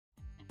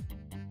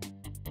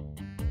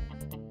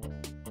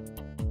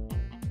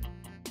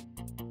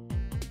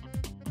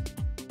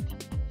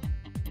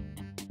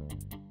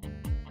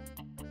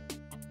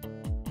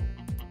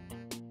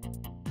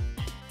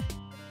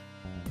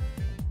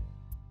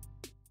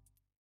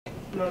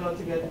not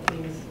to get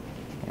things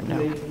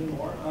delayed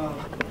anymore.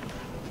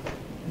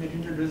 Let me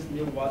introduce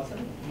Neil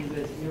Watson. He's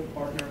a senior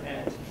partner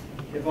at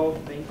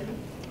FSOSS,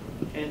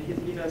 and he's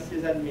been a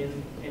sysadmin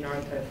in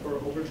Architect for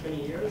over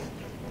 20 years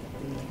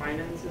in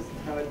finances,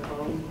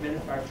 telecom,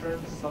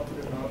 manufacturing,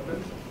 software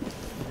development.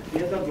 He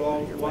has a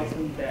blog,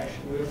 watson-wilson.ca,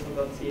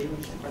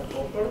 which is quite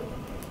popular.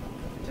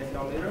 Check it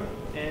out later.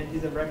 And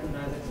he's a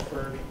recognized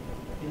expert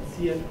in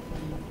CFEngine.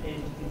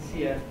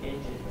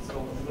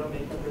 So he's going to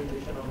make a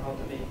presentation on how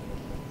to make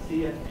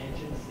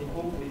CFEngine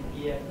simple with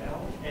EFL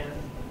and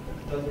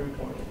does the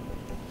reporting.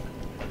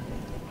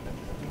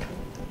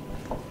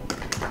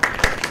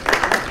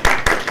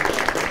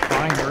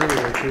 Fine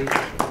earlier too.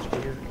 That's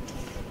weird.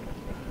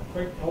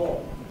 Quick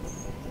poll.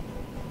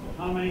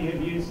 How many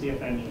have used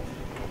CFEngine?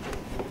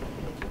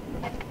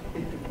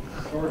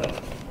 Sort of.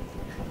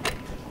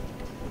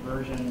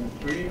 Version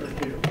 3 or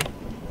 2?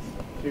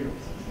 2.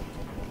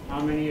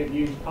 How many have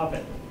used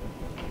Puppet?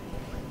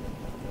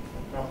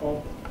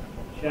 Couple?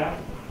 Chef?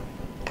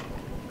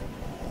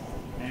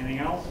 Anything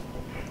else?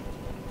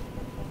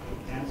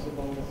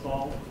 Ansible,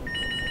 Salt?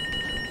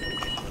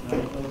 None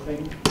of those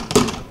things?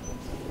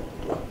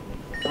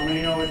 How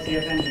many know what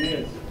CFEngine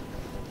is?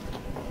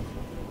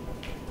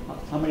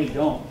 How many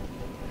don't?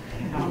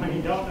 How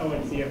many don't know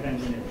what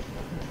CFEngine is?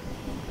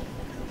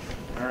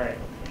 All right.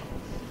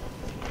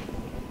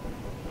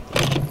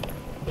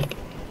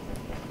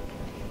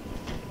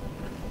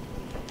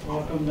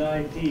 Welcome to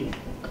IT. It's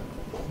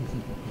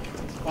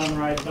a fun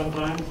ride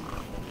sometimes.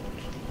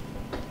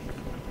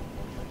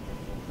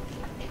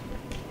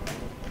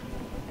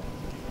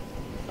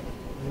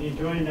 When you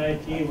joined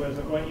IT, was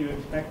it what you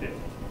expected?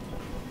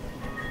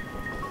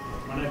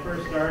 When I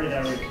first started,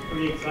 I was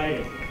pretty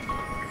excited.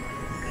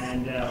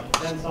 And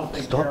then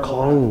something Stop terrible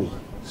calling me.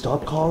 happened.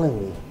 Stop calling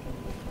me.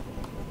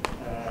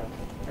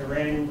 I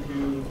ran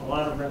into a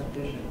lot of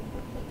repetition.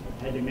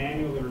 I had to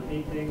manually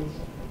repeat things.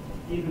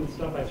 Even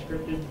stuff I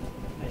scripted,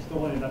 I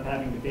still ended up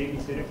having to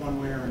babysit it one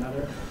way or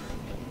another.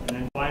 And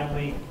then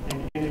finally,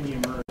 an enemy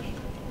emerged.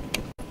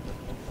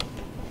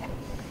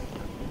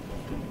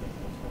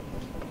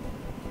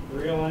 The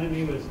real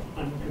enemy was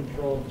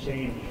uncontrolled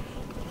change.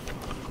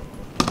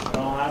 It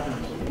all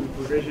happens. We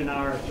provision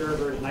our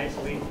servers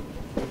nicely.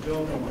 We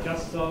build them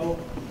just so,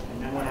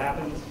 and then what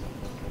happens?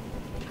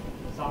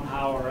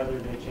 Somehow or other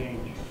they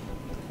change.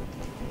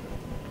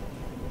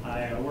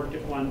 I worked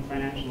at one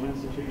financial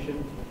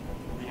institution.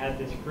 They had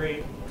this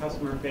great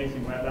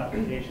customer-facing web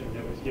application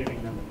that was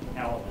giving them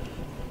hell.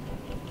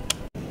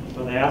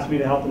 So they asked me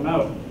to help them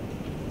out.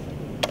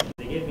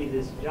 They gave me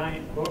this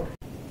giant book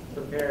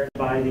prepared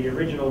by the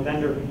original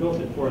vendor who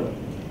built it for them,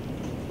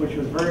 which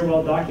was very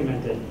well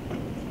documented.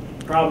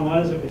 The problem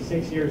was it was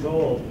 6 years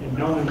old, and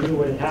no one knew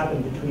what had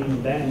happened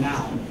between then and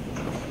now.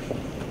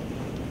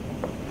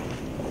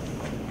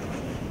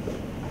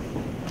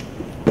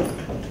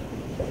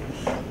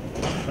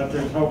 But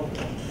there's hope.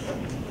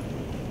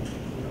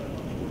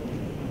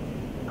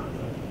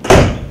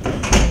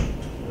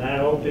 That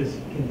hope is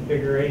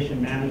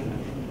configuration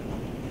management,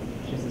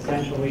 which is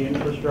essentially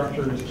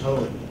infrastructure as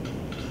code.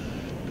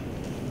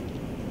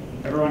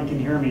 Everyone can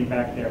hear me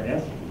back there,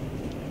 yes?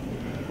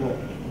 Cool.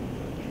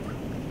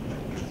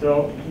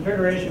 So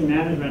configuration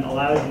management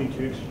allows you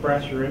to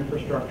express your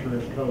infrastructure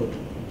as code.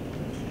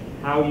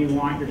 How you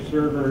want your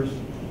servers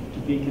to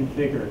be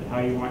configured, how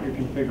you want your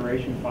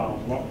configuration files,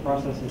 what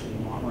processes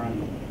you want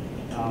running,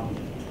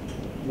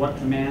 what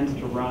commands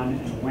to run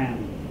and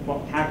when,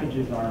 what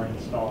packages are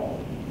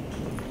installed,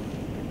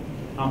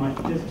 how much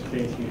disk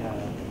space you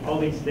have. All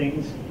these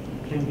things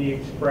can be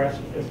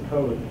expressed as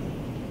code.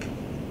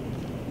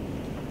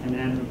 And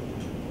then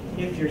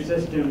if your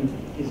system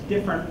is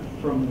different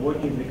from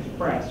what you've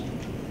expressed,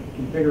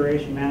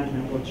 configuration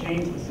management will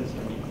change the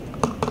system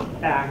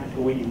back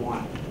to what you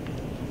want.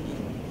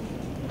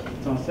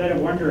 So instead of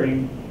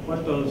wondering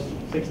what those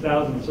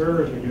 6,000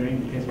 servers are doing,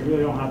 because we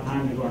really don't have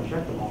time to go and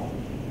check them all,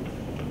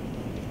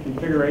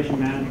 configuration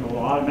management will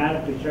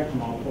automatically check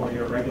them all for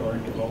you at regular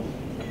intervals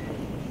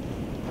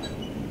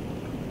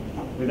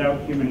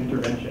without human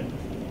intervention.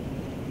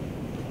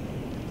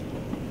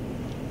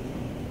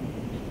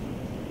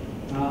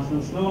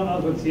 Since no one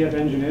knows what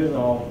CFEngine is,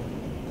 I'll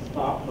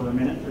stop for a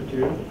minute or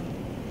two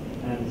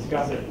and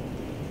discuss it.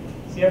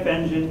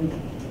 CFEngine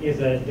is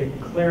a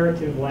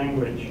declarative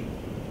language.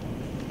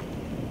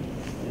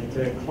 It's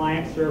a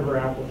client-server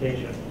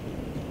application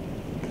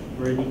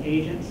where the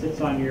agent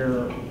sits on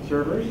your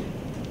servers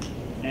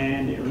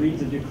and it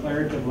reads a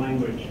declarative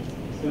language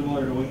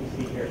similar to what you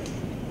see here.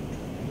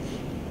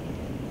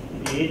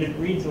 The agent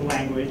reads the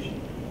language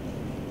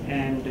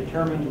and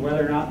determines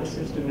whether or not the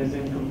system is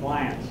in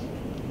compliance.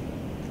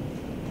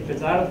 If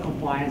it's out of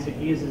compliance, it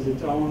uses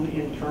its own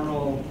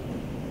internal,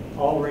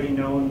 already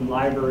known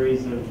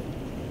libraries of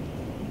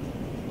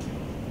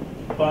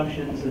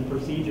functions and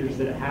procedures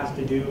that it has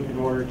to do in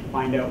order to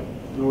find out,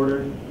 in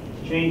order to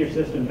change your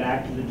system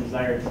back to the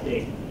desired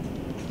state.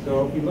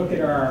 So if you look at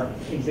our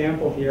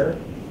example here,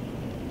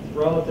 it's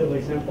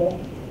relatively simple.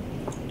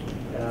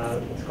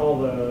 It's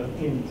called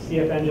in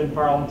CFEngine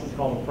parlance, it's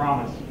called a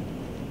promise.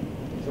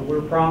 So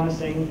we're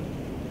promising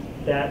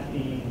that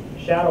the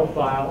shadow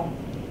file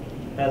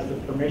has the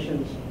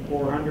permissions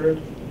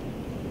 400,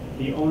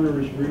 the owner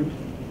is root,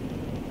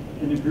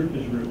 and the group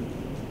is root.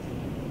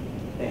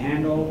 The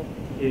handle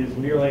is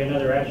merely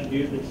another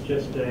attribute that's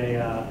just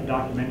a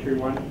documentary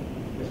one,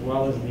 as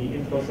well as the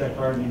InfoSec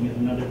hardening is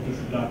another piece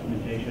of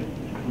documentation.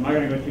 I'm not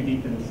going to go too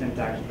deep in the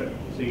syntax, but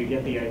so you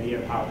get the idea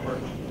of how it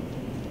works.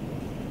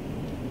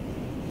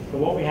 So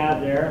what we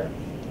have there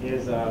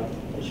is the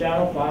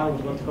shadow file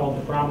is what's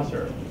called the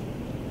promiser.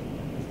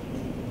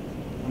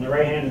 On the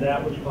right hand of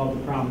that, which is called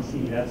the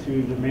promisee. That's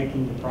who they're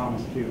making the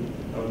promise to.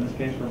 So in this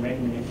case, we're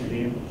making it to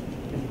the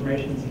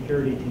information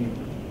security team.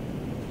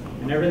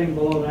 And everything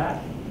below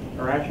that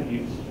are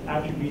attributes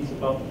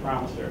about the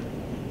promiser.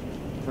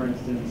 For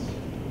instance,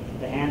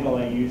 the handle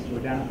I use to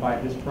identify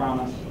this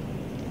promise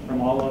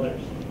from all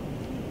others,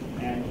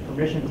 and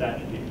permissions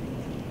attribute.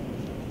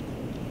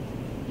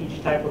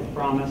 Each type of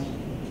promise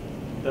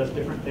does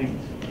different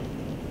things.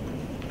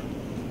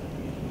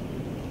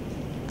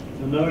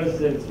 You'll notice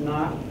that it's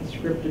not a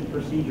scripted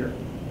procedure.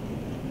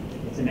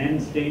 It's an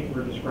end state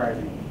we're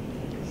describing.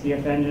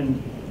 CFEngine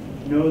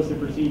knows the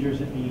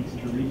procedures it needs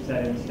to reach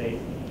that end state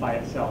by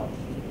itself.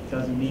 It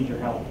doesn't need your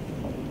help.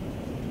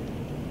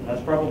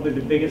 That's probably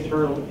the biggest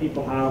hurdle that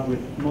people have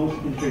with most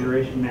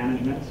configuration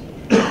managements,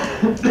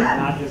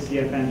 not just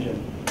CFEngine,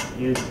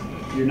 is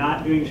you're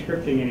not doing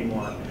scripting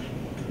anymore.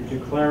 You're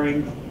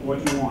declaring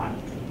what you want,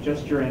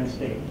 just your end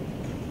state.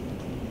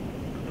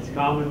 It's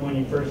common when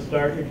you first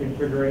start your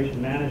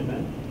configuration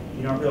management,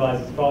 you don't realize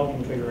it's called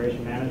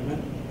configuration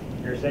management.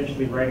 You're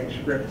essentially writing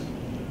scripts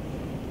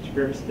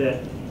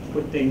that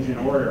put things in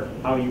order,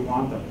 how you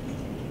want them.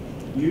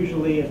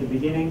 Usually at the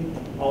beginning,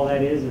 all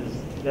that is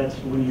that's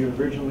when you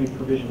originally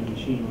provision the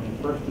machine, when you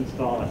first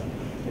install it.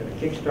 You have a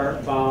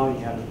kickstart file, you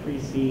have a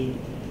pre-C,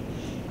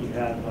 you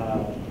have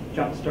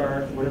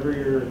jumpstart, whatever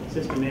your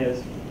system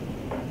is,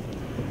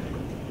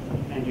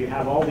 and you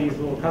have all these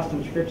little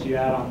custom scripts you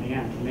add on the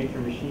end to make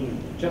your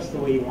machine just the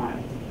way you want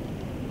it.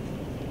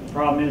 The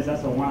problem is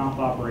that's a one-off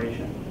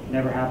operation. It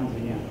never happens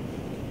again.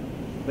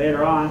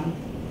 Later on,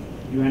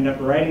 you end up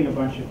writing a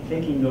bunch of,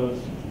 taking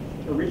those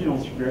original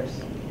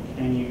scripts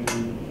and you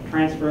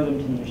transfer them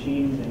to the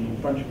machines and you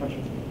put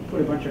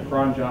a bunch of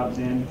cron jobs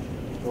in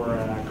for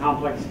a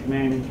complex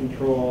command and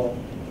control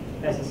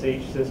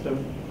SSH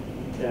system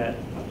that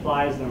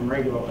applies them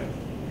regularly.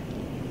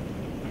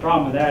 The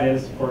problem with that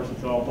is, of course,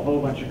 it's a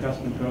whole bunch of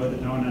custom code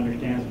that no one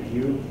understands but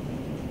you.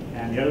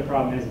 And the other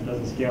problem is it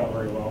doesn't scale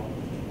very well,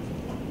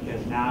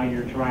 because now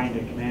you're trying to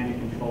command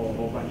and control a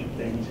whole bunch of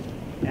things.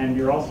 And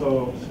you're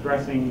also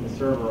stressing the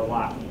server a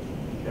lot,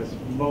 because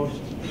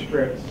most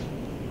scripts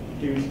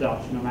do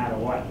stuff no matter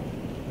what.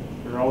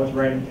 You're always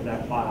writing to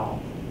that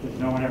file, because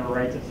no one ever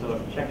writes it so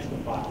it checks the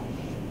file.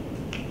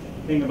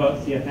 The thing about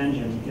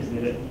CFEngine is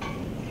that it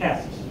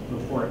tests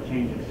before it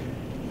changes.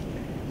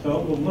 So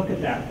it will look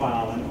at that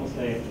file and it will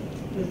say,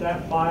 is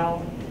that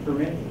file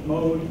permit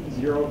mode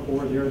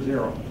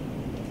 0400?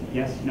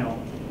 Yes,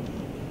 no.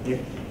 If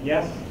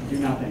yes, do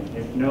nothing.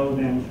 If no,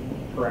 then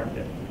correct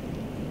it.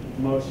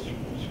 Most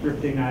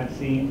scripting I've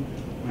seen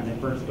when they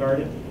first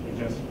started,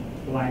 they just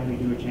blindly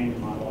do a change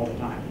model all the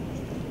time.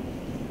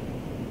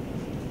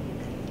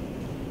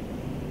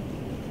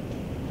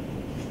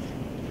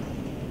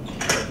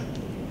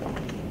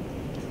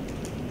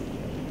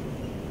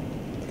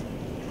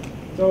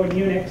 So in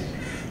Unix,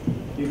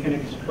 you can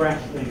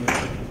express things.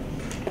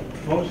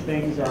 Most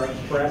things are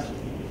expressed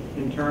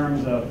in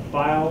terms of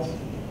files,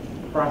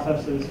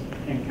 processes,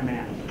 and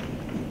commands.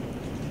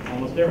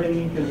 Almost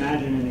everything you can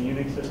imagine in the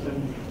Unix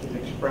system is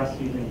expressed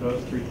using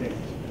those three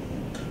things.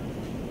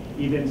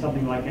 Even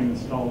something like an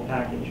installed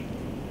package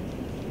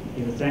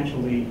is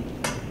essentially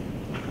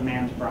a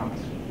commands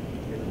promise.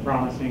 You're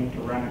promising to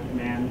run a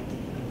command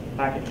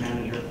package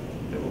manager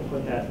that will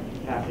put that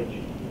package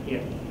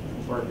in.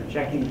 Or if you're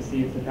checking to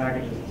see if the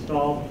package is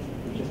installed,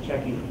 you're just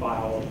checking the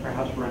file or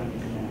perhaps running a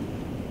command.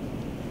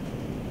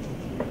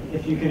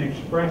 If you can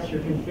express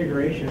your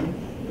configuration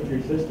of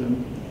your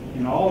system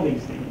in all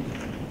these things,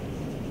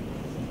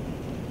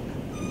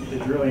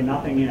 there's really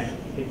nothing in it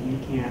that you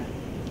can't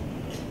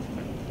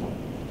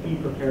be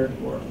prepared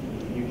for.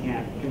 You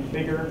can't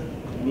configure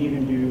and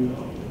even do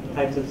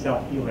types of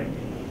self-healing.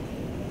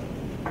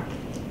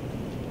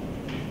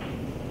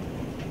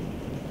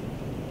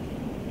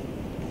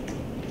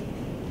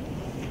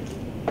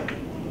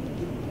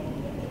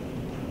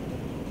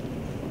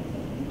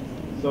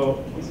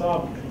 So we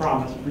saw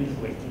promise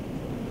briefly.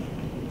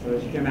 So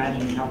as you can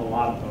imagine, you have a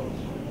lot of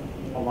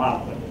those, a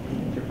lot of them.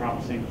 You're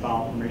promising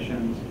file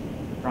permissions,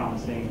 you're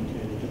promising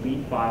to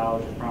delete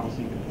files, you're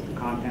promising to put the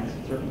contents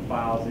of certain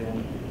files in,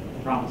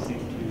 you're promising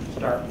to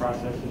start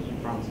processes, you're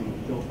promising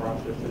to kill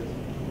processes,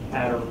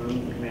 add or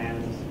remove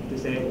commands,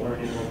 disable or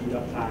enable boot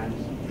up times.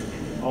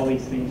 All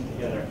these things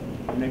together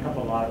make up a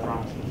lot of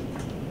promises,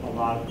 a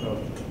lot of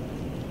code.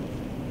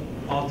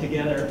 All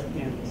together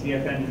in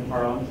CFEngine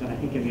parlance, and I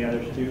think in the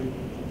others too,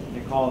 they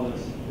call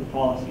this the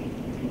policy,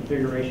 the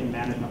configuration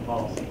management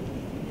policy.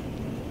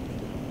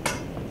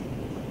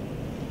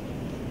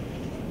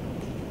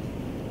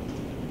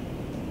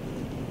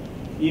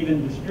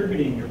 even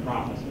distributing your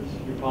promises,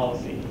 your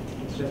policy,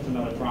 it's just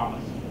another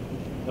promise.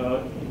 So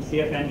in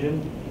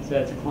CFEngine, it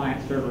says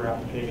client-server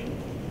application.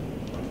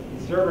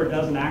 The server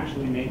doesn't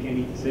actually make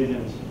any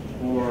decisions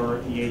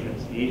for the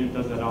agents. The agent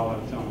does that all on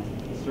its own.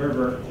 The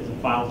server is a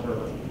file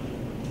server.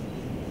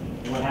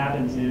 What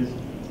happens is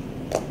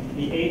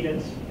the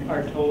agents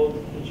are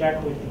told to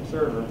check with the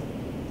server,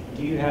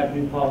 do you have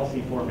new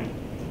policy for me?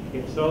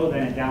 If so,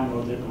 then it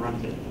downloads it and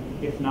runs it.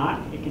 If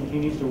not, it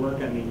continues to work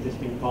on the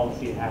existing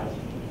policy it has.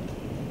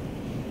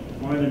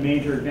 One of the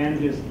major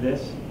advantages of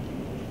this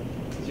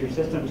is your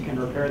systems can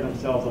repair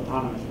themselves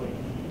autonomously.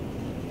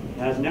 It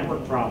has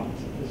network problems.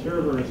 The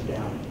server is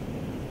down.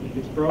 If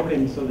it's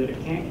broken so that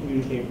it can't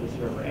communicate with the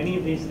server, any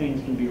of these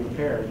things can be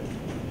repaired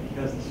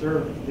because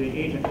the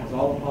agent has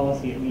all the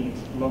policy it needs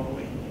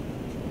locally.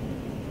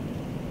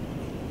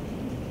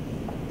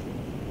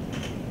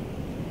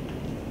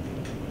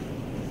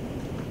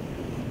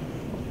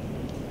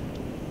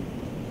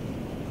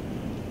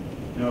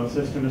 No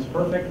system is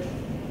perfect.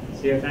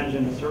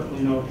 CFEngine is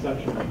certainly no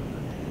exception.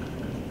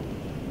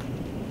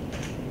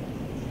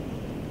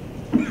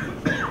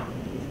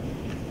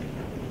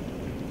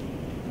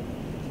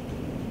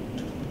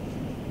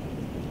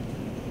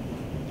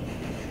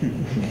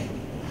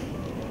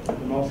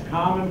 The most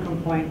common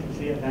complaint to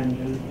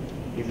CFEngine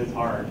is it's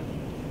hard.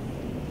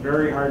 It's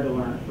very hard to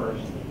learn at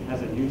first. It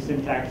has a new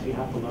syntax you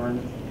have to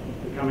learn.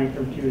 You're coming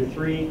from 2 to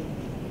 3, you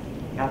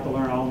have to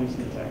learn all new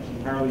syntax,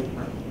 entirely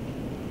different.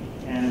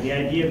 And the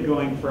idea of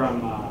going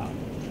from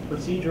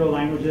procedural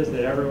languages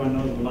that everyone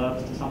knows and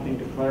loves to something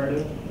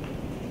declarative,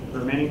 for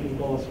many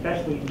people,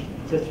 especially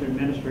system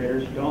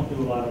administrators who don't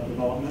do a lot of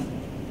development,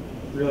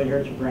 really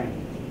hurts your brain.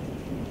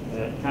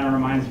 It kind of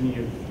reminds me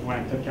of when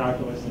I took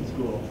calculus in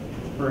school.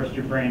 First,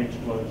 your brain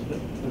explodes, but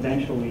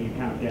eventually you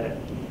kind of get it.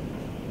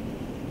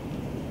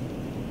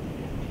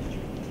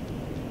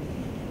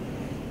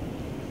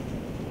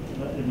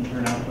 That didn't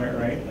turn out quite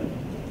right,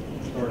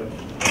 but sort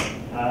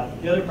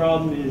of. The other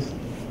problem is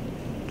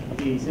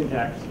the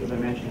syntax, as I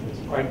mentioned, is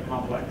quite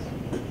complex.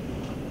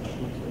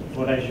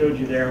 What I showed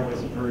you there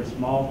was a very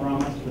small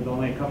promise with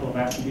only a couple of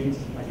attributes.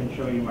 I can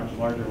show you much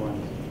larger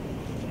ones.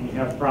 And you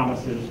have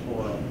promises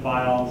for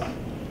files,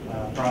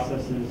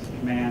 processes,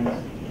 commands,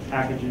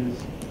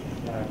 packages,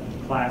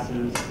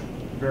 classes,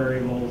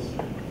 variables,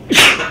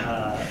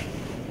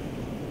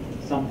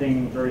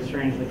 something very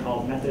strangely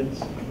called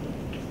methods,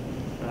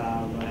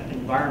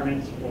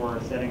 environments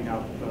for setting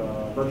up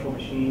virtual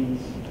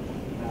machines,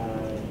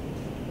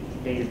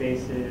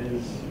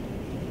 databases,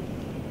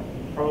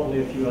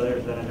 probably a few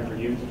others that I've never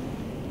used.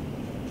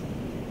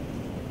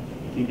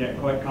 It can get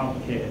quite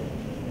complicated.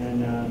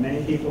 And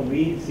many people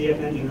leave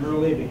CFEngine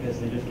early because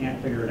they just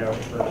can't figure it out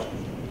at first.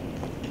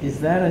 Is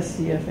that a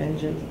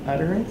CFEngine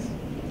utterance?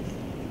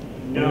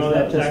 No,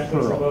 that's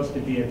actually supposed to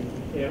be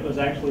it was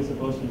actually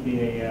supposed to be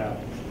a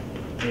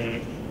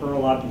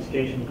Perl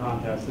obfuscation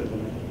contest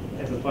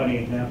as a funny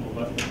example,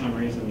 but for some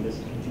reason this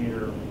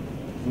computer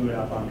blew it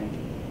up on me.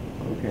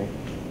 Okay.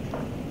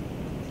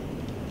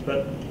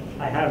 But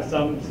I have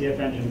some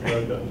CFEngine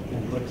code that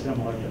can look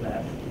similar to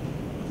that.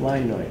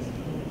 Line noise.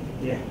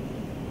 Yeah.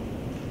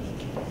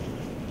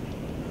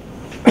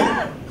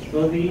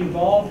 So the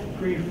evolved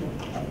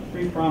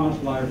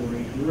pre-promise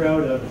library grew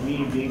out of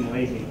me being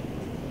lazy.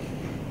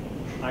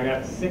 I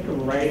got sick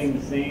of writing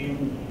the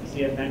same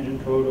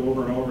CFEngine code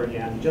over and over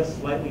again, just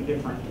slightly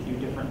different to do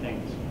different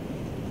things.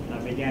 And I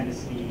began to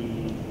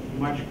see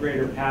much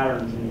greater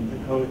patterns in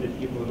the code that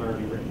people had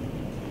already written.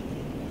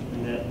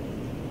 And that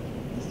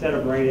instead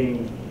of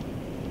writing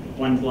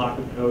one block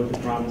of code to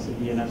promise a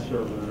DNS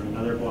server,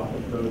 another block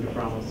of code to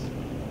promise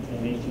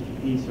an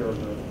HTTP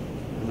server,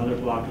 another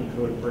block of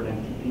code for an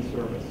MTP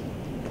service,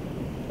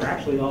 they're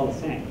actually all the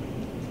same.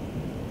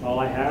 All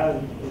I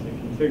have is a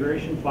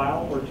configuration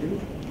file or two.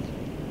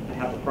 I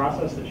have a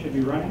process that should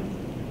be running,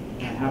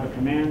 and I have a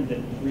command that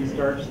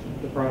restarts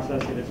the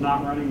process if it's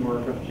not running or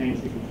if I've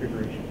changed the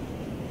configuration.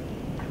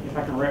 If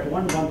I can write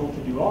one bundle to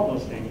do all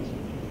those things,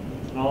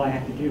 then all I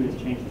have to do is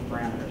change the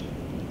parameters.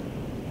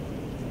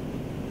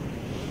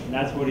 And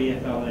that's what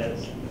EFL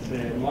is. It's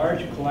a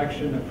large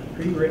collection of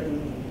pre-written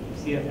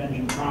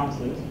CFEngine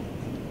promises,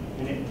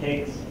 and it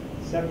takes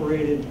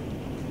separated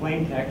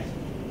plain text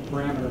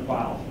parameter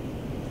files.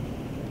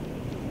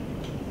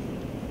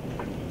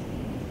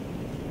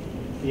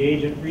 The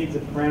agent reads the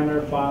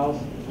parameter files,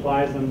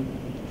 applies them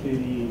to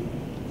the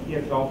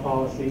EFL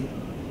policy,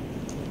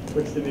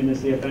 puts them into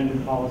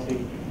CFEngine policy,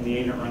 and the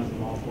agent runs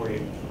them all for you.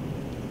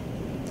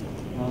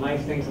 One of the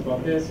nice things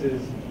about this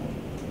is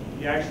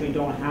you actually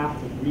don't have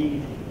to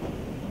read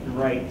and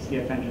write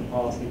CFEngine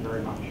policy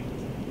very much.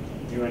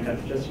 You end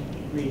up just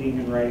reading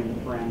and writing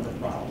the parameter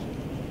files,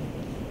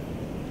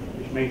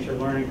 which makes your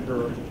learning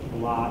curve a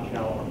lot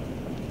shallower.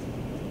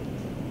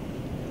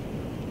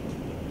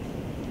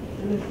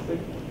 Really quick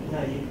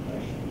naive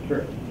question.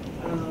 Sure.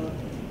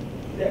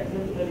 The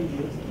example that you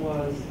used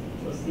was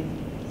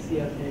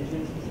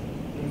CFEngine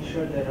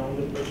ensure that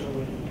only the person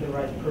with the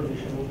right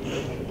permission will be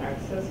able to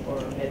access or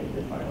edit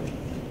the file.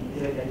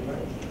 Did I get it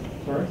right?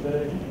 Sorry, say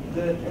that again?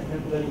 The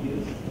example that you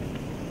used,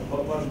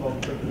 what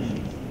about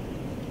permissions?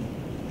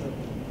 The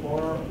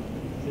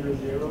 400 is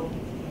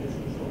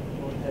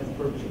one has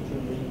permission to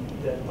read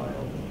that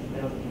file,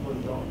 and other people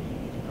don't.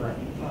 Correct.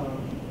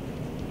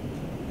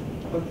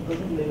 But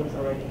doesn't Linux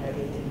already have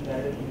it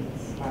embedded in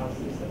its file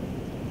system?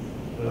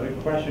 So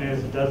the question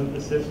is, doesn't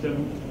the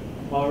system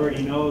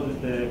already know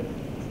that the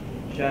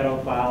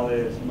shadow file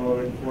is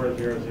mode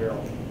 400?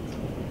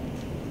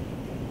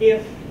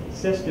 If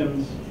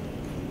systems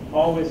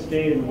always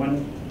stayed in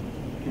one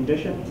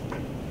condition,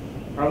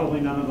 probably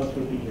none of us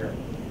would be here.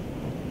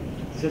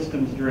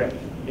 Systems drift.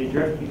 They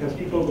drift because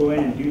people go in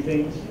and do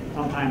things,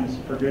 sometimes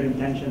for good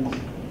intentions,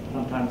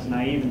 sometimes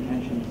naive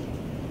intentions,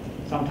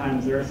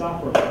 sometimes there are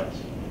software bugs.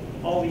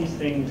 All these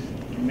things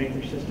can make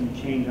your system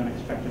change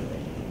unexpectedly.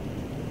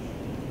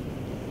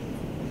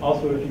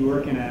 Also, if you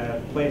work in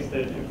a place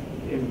that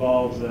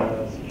involves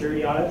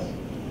security audits,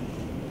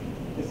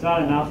 it's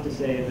not enough to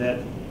say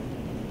that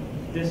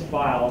this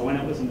file, when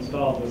it was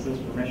installed, was this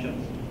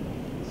permissions.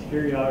 The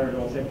security auditor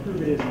will say,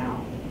 prove it is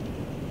now.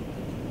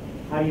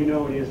 How do you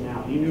know it is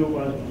now? You knew it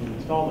was when you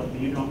installed it,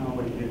 but you don't know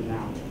what it is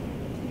now.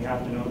 You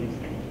have to know these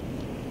things.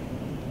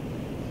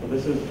 So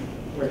this is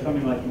where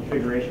something like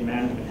configuration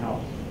management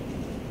helps.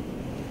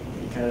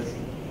 Because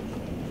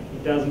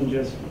it doesn't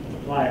just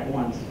apply it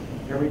once.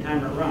 Every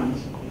time it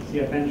runs,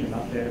 CFEngine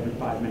update every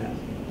 5 minutes.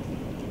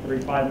 Every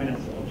 5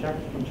 minutes, it will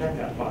check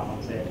that file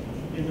and say,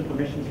 is the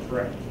permissions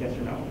correct, yes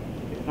or no?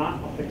 If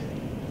not, I'll fix it.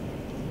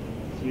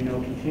 So you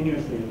know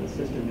continuously that the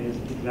system is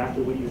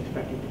exactly what you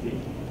expect it to be.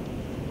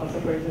 Also,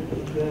 for example,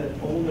 the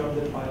owner of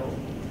the file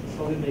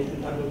solely makes it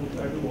available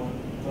to everyone,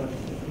 but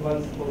if it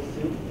was supposed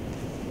to,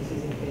 the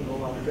system can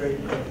go after it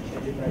and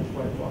change it back to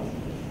what it was.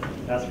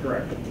 That's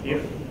correct.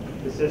 If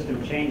the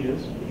system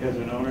changes because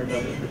an owner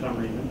does it for some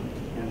reason,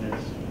 and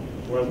this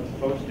wasn't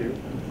supposed to,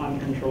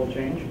 uncontrolled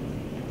change,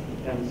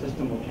 then the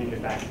system will change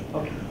it back.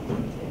 Okay.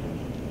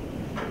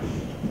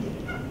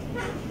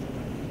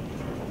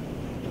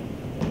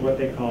 What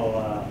they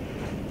call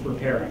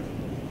repairing.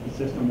 The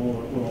system will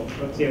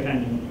what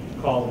CFEngine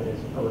calls it is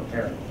a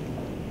repair.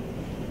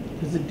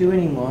 Does it do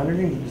any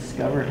monitoring to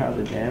discover how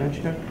the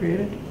damage got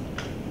created?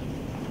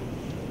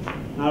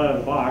 Not out of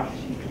the box.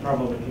 You could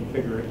probably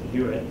configure it to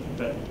do it,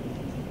 but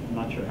I'm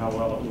not sure how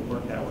well it would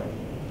work that way.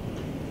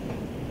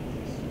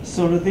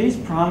 So do these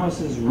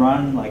promises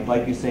run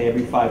like you say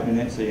every 5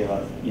 minutes? So you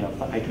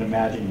have, I can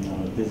imagine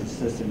a business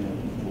system,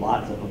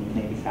 lots of them,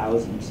 maybe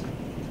thousands.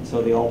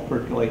 So they all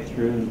percolate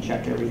through and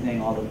check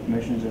everything, all the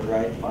permissions are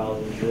right,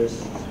 files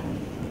exist.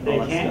 They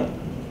can.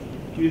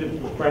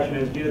 The question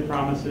is, do the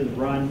promises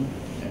run?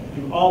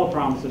 Do all the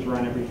promises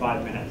run every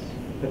 5 minutes?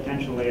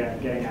 Potentially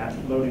getting at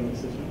loading the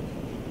system.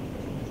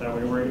 Is that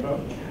what you're worried about?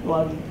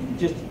 Well, I'm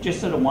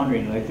just sort of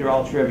wondering, like they're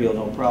all trivial,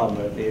 no problem,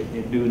 but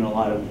they're doing a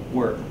lot of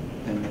work.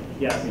 And,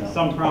 yes,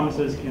 some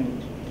promises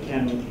can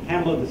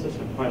handle the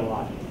system quite a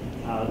lot.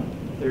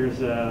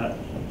 There's a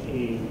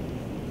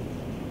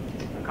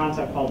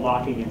concept called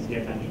locking in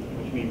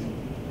CFEngine, which means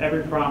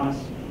every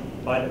promise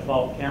by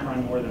default can't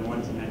run more than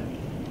once a minute.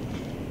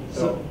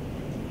 So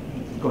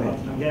go ahead.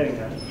 I'm getting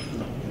there.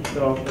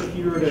 So if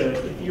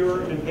you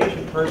were an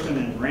impatient person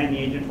and ran the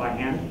agent by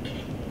hand,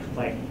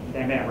 like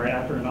bam bam right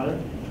after another,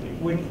 you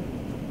wouldn't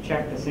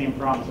check the same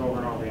promise over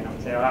and over again. I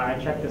would say, I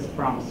checked this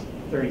promise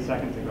 30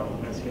 seconds ago.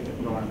 I'm going to skip it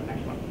and go on to the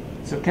next one.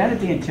 So can it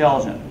be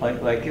intelligent?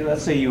 Like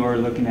let's say you are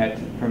looking at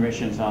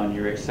permissions on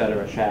your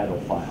etc. shadow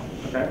file.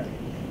 Okay.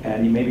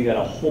 And you maybe got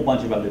a whole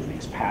bunch of other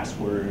things,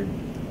 password,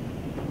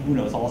 who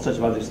knows, all sorts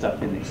of other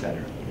stuff in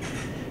etc.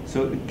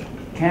 So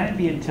can it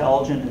be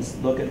intelligent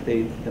and look at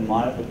the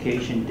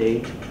modification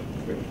date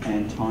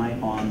and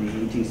time on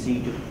the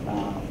etc.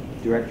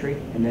 Directory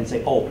and then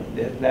say, oh,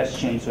 that's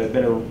changed, so I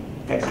better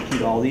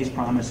execute all these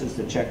promises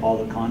to check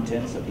all the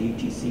contents of the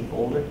etc.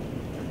 folder?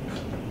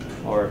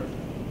 Or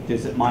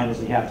does it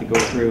mindlessly have to go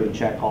through and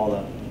check all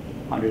the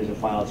hundreds of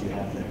files you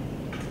have there?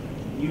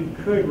 You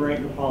could write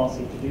your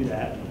policy to do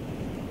that,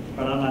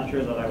 but I'm not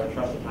sure that I would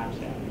trust the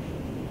timestamp.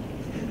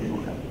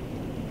 Okay.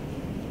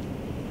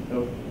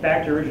 So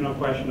back to original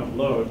question of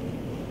load,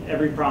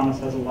 every promise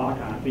has a lock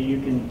on it, but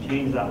you can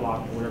change that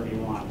lock to whatever you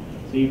want.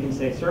 So you can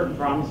say certain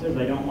promises,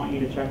 I don't want you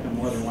to check them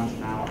more than once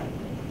an hour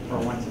or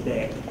once a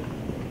day,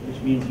 which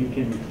means you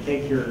can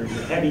take your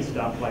heavy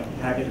stuff like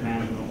package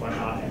management and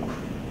whatnot and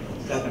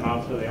set them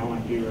out so they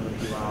only do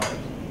every 2 hours.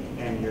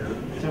 And your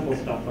simple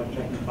stuff like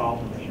checking file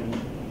permissions,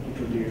 you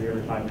can do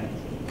every 5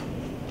 minutes.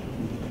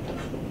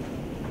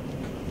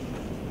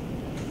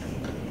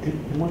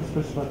 You want to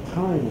specify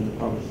time when the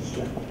promise is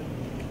checked?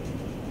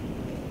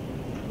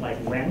 Like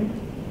when?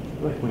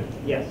 Like when?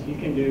 Yes, you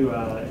can do,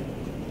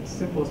 it's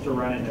simplest to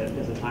run it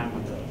as a time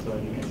window. So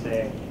you can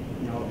say,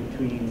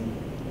 between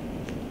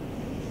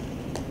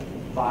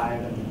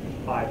 5 and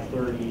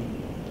 5:30,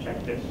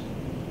 check this.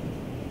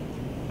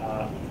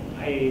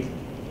 I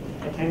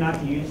tend not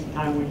to use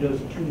time windows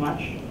too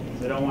much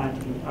because I don't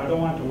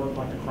want it to work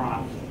like a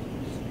cron,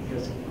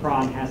 because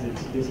cron has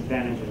its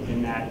disadvantages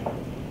in that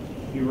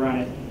you run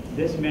it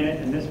this minute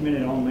and this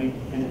minute only,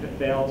 and if it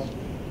fails,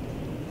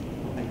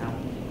 nothing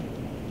happens.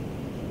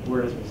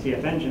 Whereas with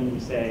CFEngine, we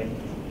say,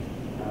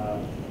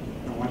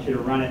 I want you to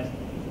run it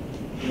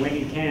when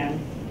you can.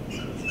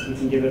 You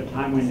can give it a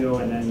time window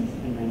and then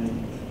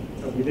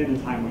within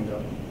the time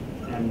window.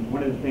 And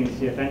one of the things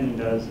CFEngine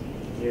does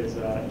is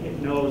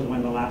it knows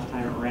when the last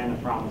time it ran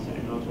the promise and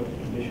it knows what the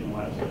condition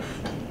was.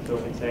 So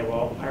it can say,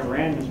 well, I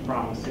ran this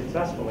promise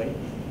successfully,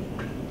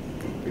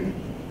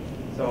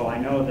 so I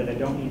know that I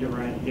don't need to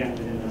run it again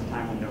within this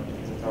time window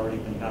because it's already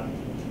been done.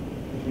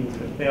 Which means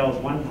if it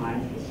fails one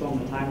time, it's still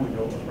in the time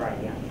window, we'll try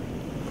again.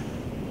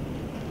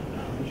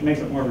 Which makes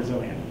it more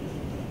resilient.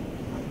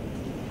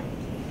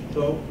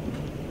 So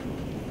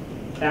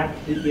back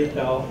to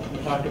EFL, we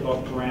talked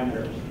about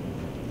parameters.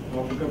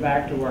 Well, if we go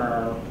back to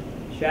our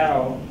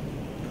shadow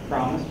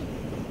promise,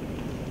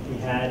 we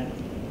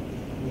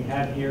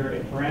have here a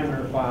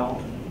parameter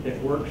file that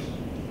works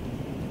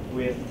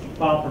with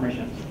file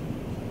permissions.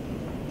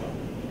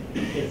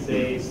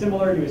 It's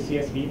similar to a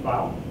CSV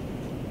file.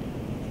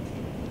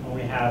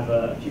 We have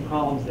a few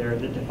columns there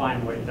that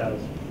define what it does.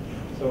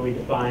 So we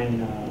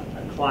define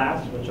a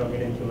class, which I'll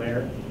get into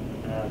later.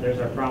 There's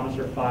our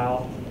promiser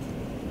file.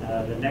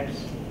 The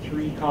next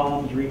three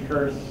columns,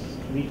 recurse,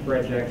 leaf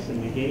regex,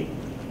 and negate,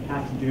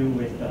 have to do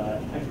with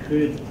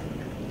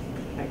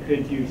I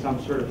could do some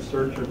sort of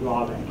search or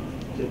globbing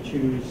to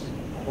choose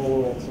a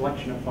whole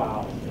selection of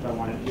files if I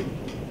wanted to.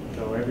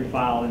 So every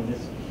file in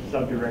this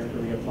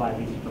subdirectory apply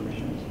these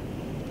permissions.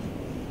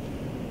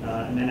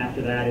 And then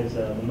after that is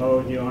the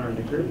mode, the owner, and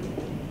the group.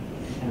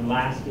 And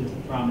last is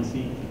the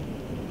promisee,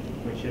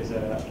 which is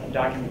a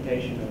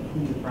documentation of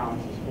who the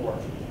promise is for.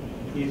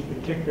 These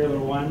particular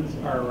ones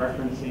are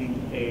referencing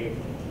a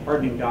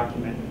hardening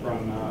document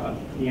from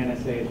the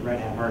NSA's Red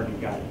Hat Hardening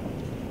Guide.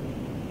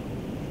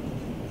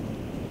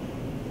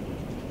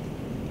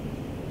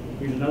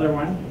 Here's another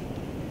one.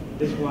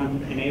 This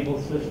one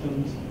enables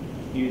systems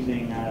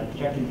using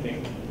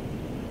check-config.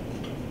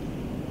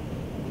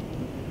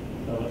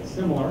 So it's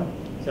similar,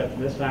 except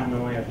this time we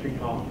only have three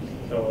columns.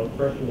 So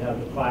first we have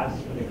the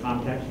class for the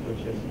context,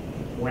 which is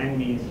when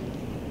these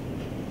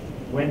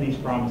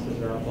promises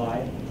are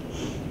applied.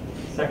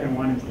 Second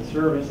one is the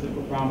service that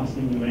we're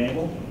promising to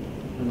enable.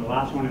 And the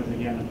last one is,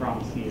 again, the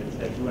promisee that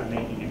says who I'm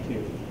making it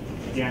to.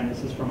 Again,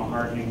 this is from a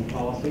hardening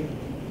policy,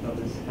 so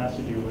this has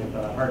to do with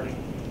hardening.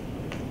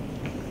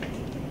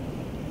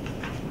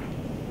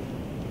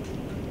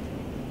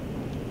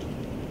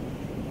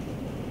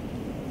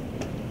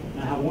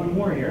 I have one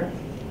more here,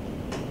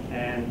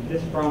 and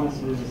this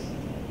promises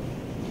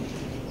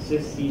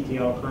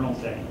sysctl kernel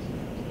settings.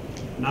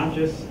 Not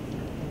just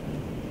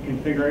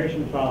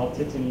configuration file that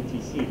sits in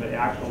etc, but the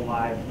actual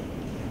live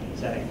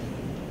settings.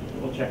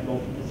 We'll check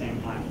both at the same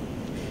time.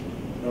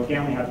 So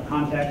again, we have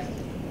context,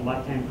 the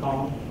left-hand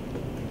column.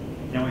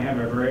 Then we have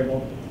our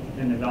variable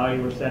and the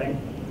value we're setting.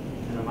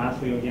 And then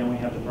lastly, again, we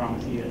have the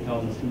promisee that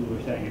tells us who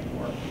we're setting it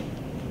for.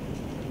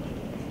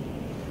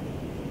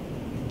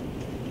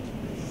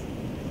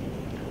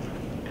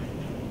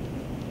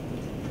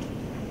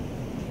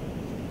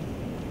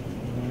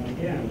 And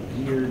again,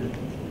 weird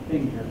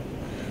thing here.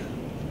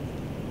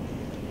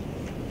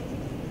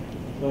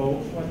 So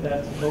what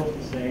that's supposed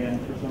to say, and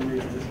for some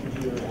reason this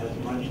computer has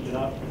munched it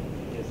up,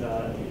 is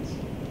it's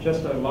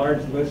just a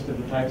large list of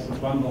the types of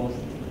bundles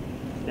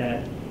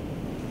that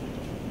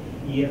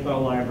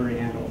EFL library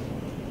handles.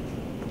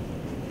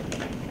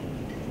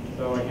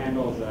 So it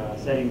handles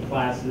setting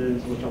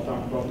classes, which I'll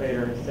talk about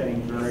later,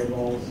 setting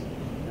variables,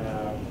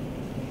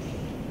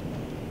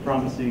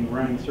 promising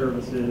running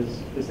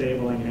services,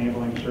 disabling,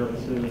 enabling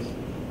services,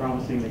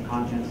 promising the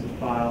contents of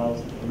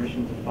files,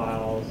 permissions of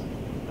files,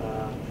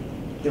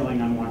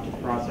 killing unwanted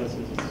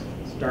processes,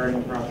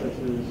 starting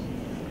processes,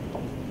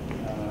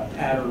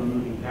 add or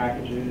removing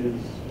packages,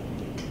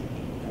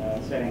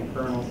 setting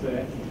kernel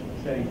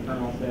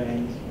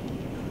settings,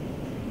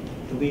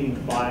 deleting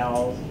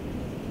files,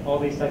 all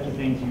these types of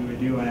things you would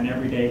do in an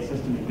everyday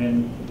system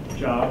admin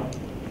job,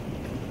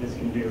 this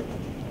can do.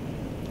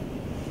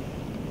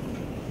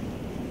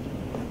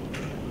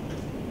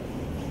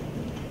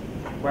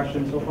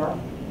 Questions so far?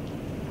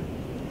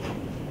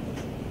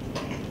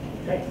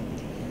 Okay.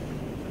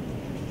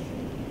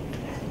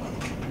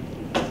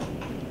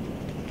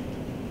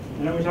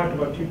 I know we talked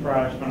about two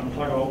products, but I'm going to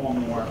talk about one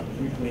more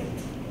briefly.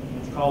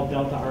 It's called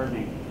Delta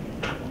Hardening,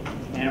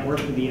 and it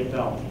works with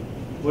EFL.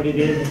 What it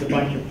is a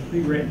bunch of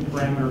pre-written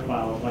parameter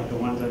files like the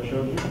ones I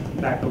showed you.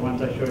 In fact, the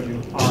ones I showed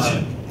you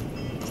are.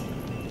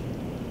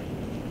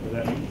 What does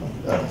that mean?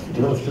 Do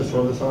you want us to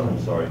throw this on? I'm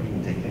sorry, you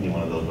can take any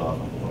one of those off.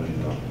 One of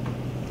these off.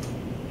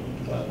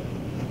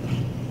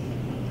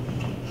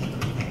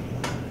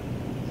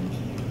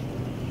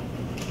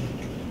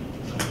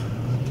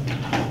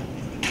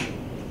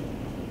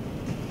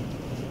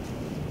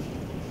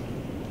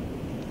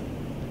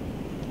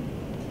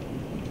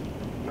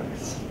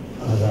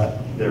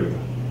 There we go.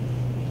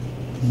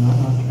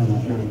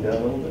 Turn down a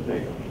little bit. There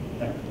you go.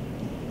 There.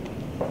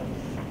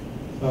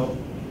 So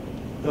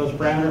those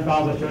parameter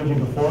files I showed you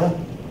before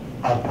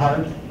are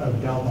part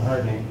of Delta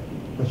Hardening,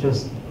 which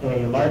is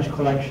a large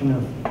collection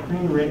of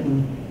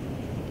pre-written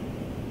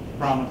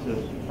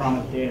promises,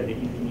 promise data that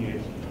you can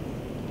use.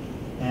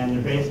 And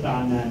they're based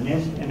on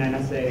NIST and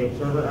NSA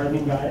server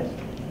hardening guides.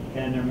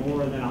 And there are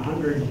more than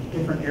 100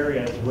 different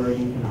areas where you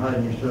can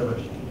harden your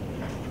servers.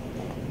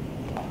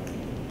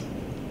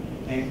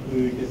 They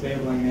include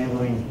disabling,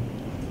 enabling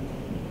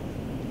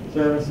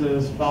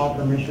services, file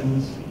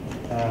permissions,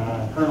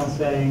 kernel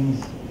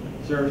settings,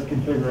 service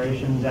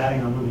configurations,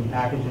 adding or removing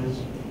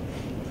packages.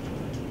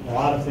 A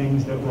lot of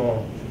things that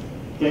will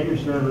get your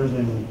servers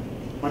in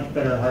much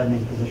better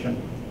hardening position.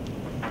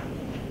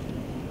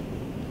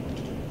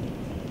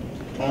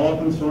 All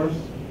open source,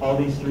 all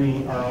these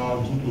three are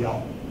all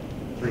GPL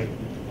 3.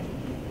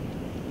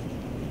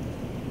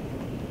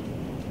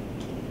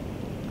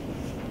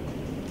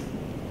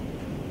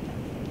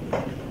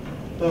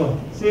 So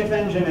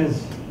CFEngine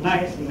is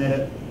nice in that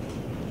it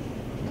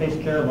takes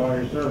care of all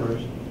your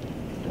servers.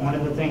 One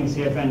of the things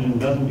CFEngine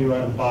doesn't do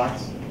out of the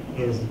box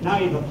is now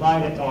you've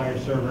applied it to all your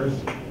servers,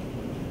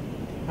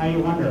 now you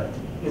wonder,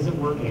 is it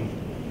working?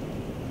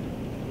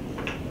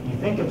 You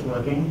think it's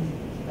working.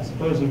 I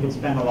suppose you could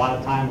spend a lot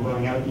of time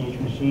going out to each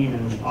machine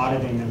and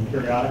auditing them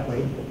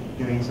periodically,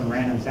 doing some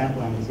random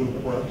sampling to see if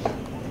it works.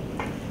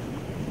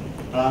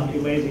 I'm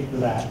too lazy for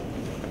that.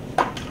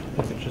 I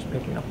think it's just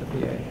picking up the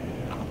PA.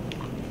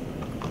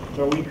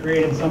 So we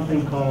created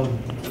something called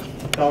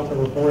Delta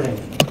reporting,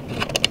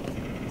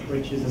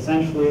 which is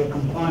essentially a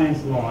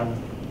compliance log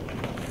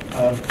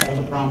of all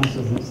the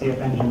promises that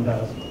CFEngine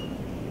does.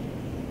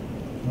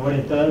 What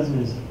it does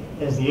is,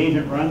 as the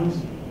agent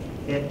runs,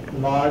 it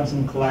logs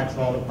and collects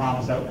all the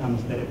promise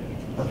outcomes that it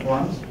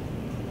performs.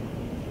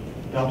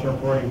 Delta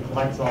reporting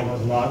collects all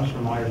those logs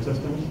from all your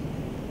systems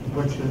and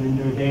puts them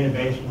into a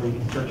database where you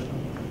can search them.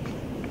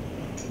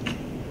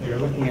 So you're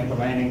looking at the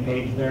landing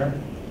page there,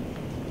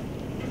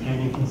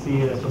 and you can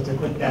see it's just a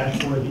quick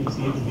dashboard that you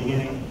see at the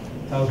beginning.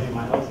 It tells me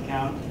my health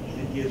count.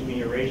 It gives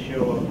me a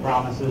ratio of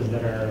promises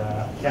that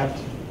are kept,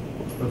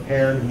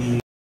 repaired, meaning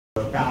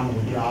they were found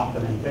to be off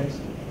and then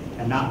fixed,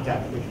 and not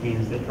kept, which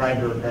means they tried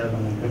to repair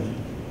them and couldn't.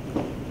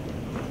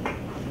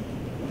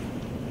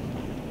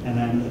 And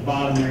then at the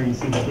bottom there you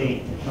see the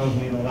date. It tells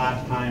me the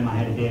last time I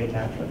had a data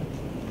capture.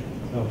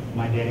 So if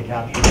my data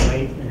capture is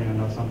late, you're going to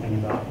know something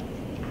about it.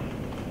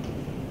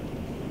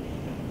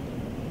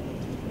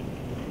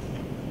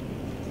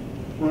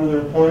 One of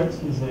the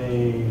reports is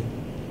a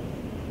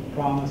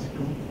promise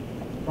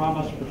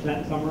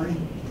percent summary,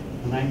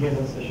 and that gives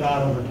us a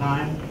shot over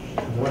time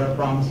of what our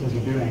promises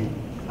are doing,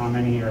 how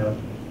many are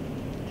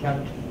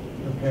kept,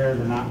 repaired,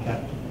 or not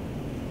kept.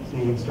 So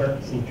you can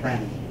start to see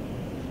trends.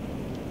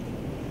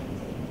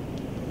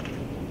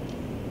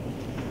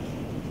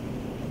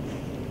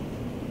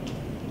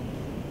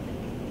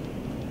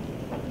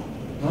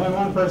 Only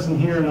one person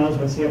here knows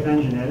what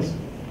CFEngine is,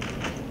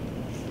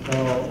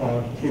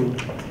 so two.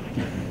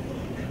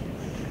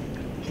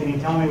 Can you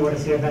tell me what a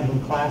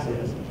CFEngine class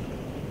is?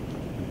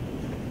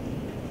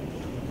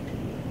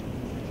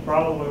 It's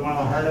probably one of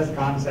the hardest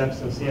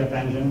concepts of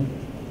CFEngine.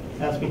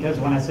 That's because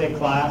when I say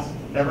class,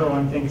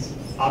 everyone thinks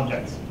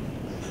objects.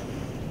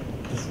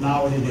 It's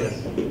not what it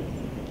is.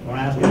 Don't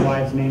ask me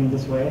why it's named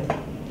this way.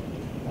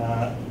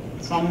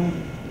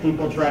 Some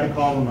people try to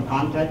call them a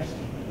context,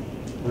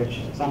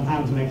 which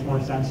sometimes makes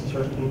more sense to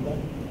certain people.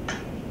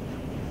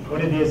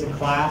 What it is, a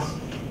class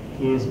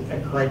is a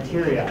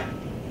criteria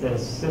that a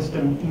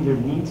system either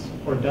meets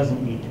or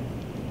doesn't meet.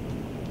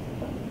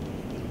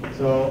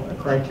 So a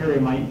criteria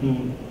might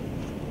be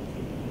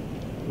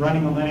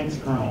running a Linux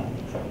kernel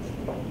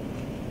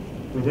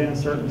within a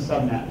certain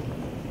subnet,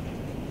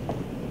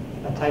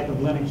 a type of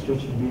Linux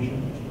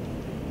distribution.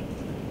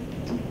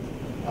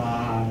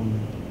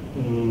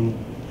 He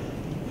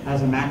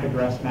has a MAC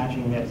address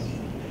matching this.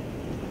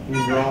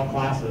 These are all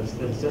classes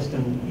that the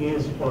system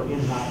is or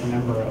is not a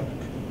member of.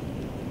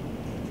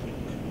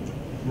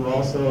 You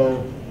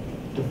also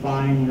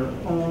define your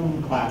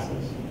own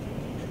classes.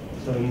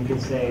 So you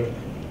could say,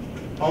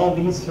 all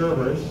these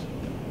servers,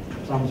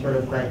 some sort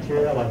of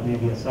criteria, like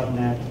maybe a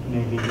subnet,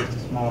 maybe just a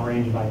small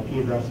range of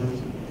IP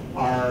addresses,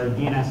 are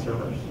DNS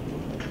servers.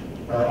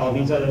 Or all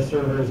these other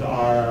servers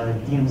are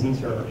DMZ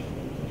servers.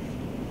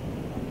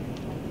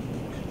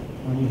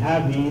 When you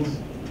have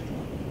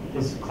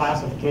this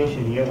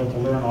classification, you're able to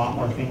learn a lot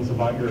more things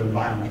about your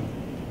environment.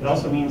 It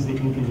also means that you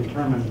can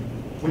determine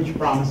which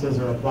promises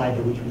are applied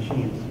to which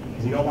machines.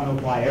 Because you don't want to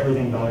apply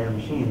everything to all your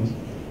machines.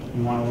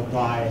 You want to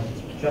apply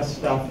just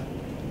stuff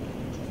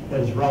that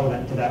is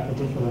relevant to that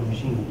particular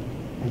machine.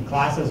 And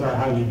classes are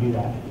how you do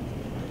that.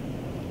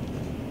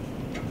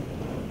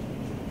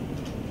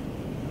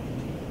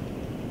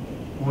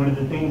 One of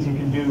the things you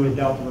can do with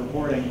Delta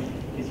reporting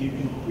is you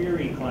can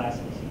query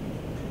classes.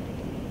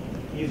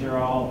 These are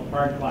all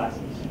hard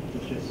classes.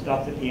 It's just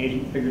stuff that the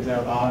agent figures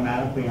out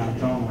automatically on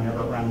its own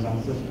whenever it runs on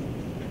the system.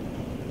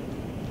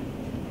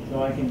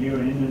 So I can do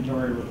an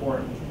inventory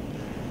report.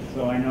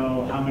 So I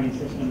know how many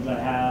systems I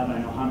have, I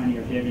know how many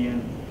are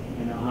Debian,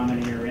 I know how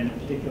many are in a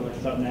particular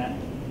subnet.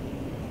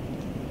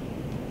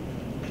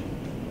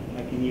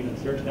 I can even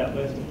search that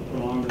list for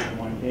longer than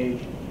one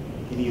page.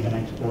 You can even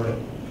export it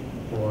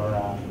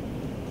for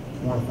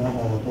more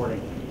formal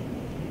reporting.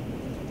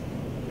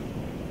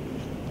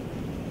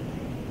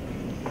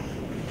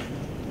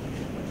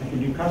 can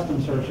do custom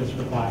searches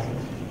for classes.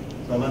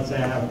 So let's say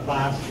I have a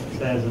class that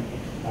says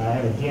I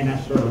have a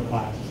DNS server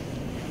class.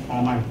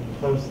 All my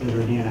hosts that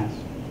are DNS.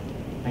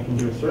 I can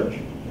do a search.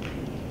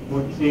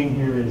 What you're seeing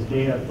here is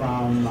data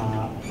from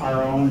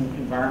our own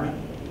environment,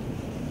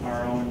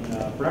 our own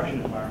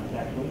production environment,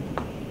 actually.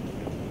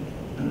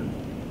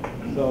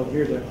 So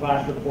here's a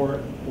class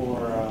report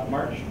for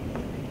March.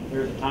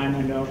 There's a time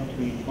window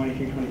between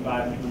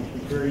 2325 and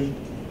 2330.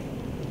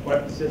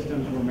 What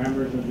systems were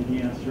members of the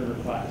DNS server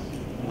class?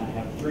 And I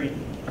have 3.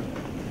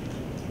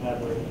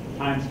 That were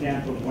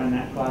timestamp of when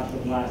that class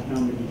was last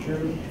known to be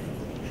true.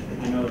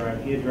 I know their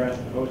IP address,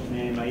 the host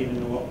name, I even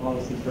know what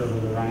policy server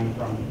they're running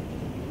from.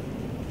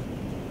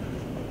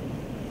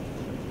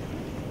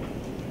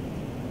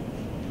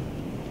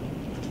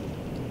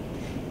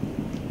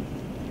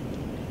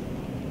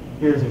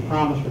 Here's a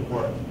promise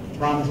report.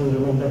 Promises are a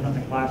little different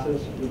than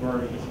classes. We've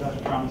already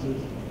discussed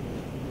promises.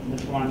 In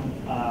this one,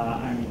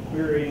 I'm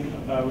querying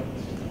about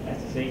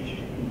SSH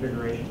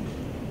configuration.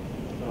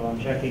 So I'm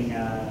checking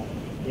the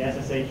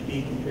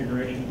SSHD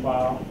configuration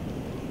file,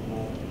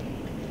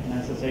 an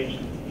SSH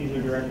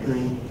user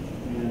directory,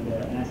 and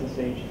an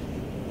SSH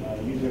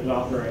users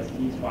authorized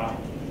keys file.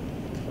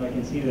 So I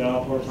can see that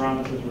all 4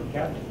 promises were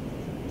kept.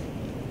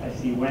 I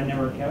see when they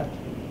were kept.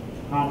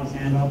 Promise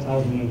handle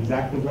tells me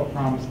exactly what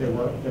promise they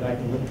were that I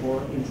can look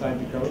for inside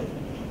the code.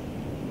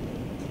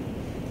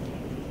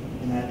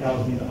 And that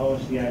tells me the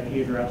host, the IP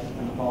address,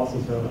 and the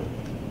policy server.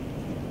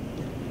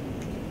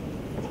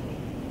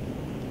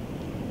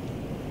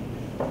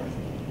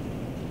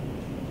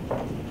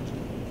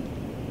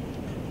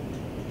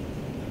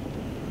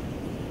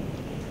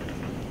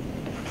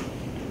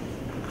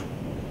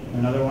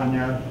 Another one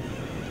there,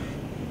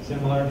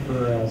 similar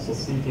for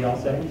CTL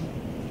settings.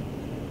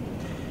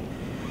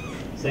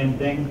 Same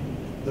thing.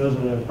 Those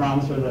are the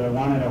promiser that I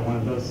wanted. I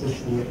wanted those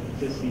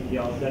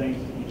sysctl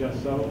settings to be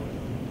just so.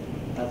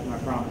 That's my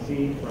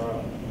promisee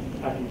for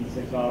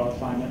IPv6 auto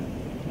assignment,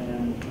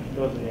 and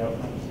those are the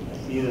outcomes. I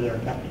see that they're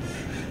kept,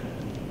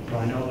 so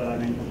I know that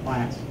I'm in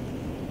compliance.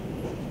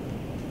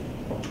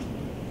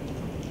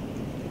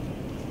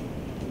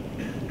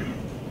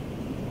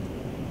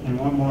 And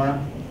one more,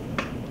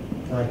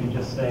 where I can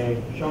just say,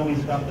 show me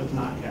stuff that's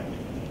not kept.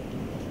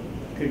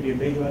 Could be a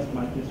big list,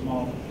 might be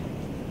small.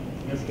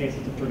 In this case,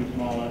 it's a pretty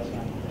small list.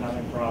 I'm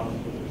having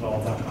problems with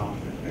resolve.com.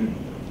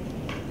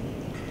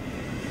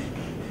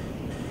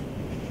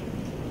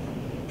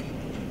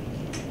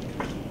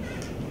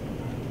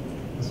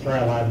 Let's try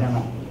a live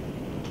demo.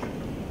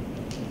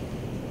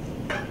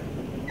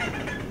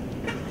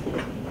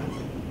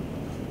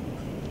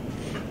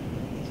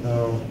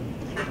 So,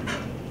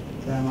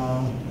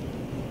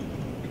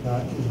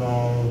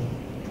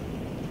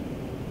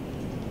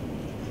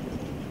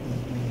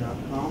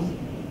 demo.evolve.com.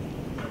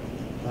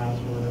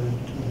 Password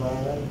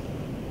evolve,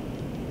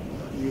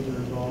 user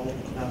evolve,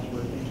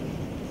 password user.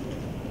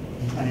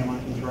 Anyone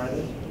can try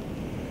this.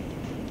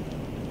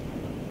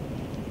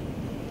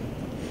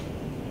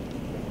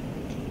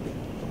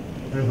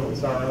 Here's what we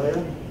saw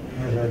earlier.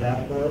 Here's our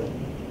dashboard.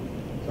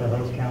 So our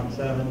host count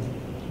 7.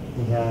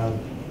 We have,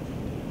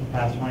 in the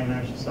past 20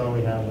 minutes or so,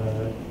 we have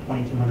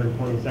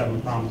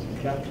 2,247 promises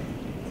kept,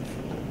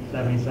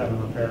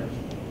 77 repairs.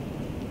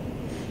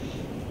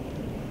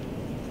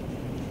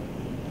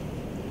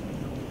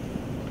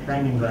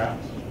 Trending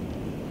graphs.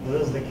 So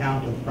this is the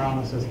count of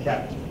promises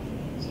kept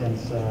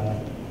since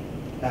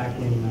back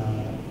in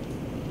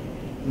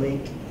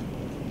late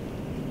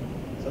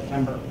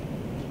September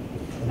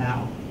to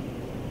now,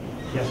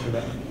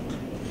 yesterday.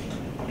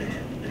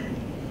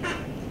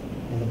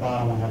 In the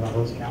bottom we have a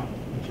host count,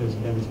 which has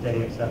been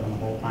steady at 7 the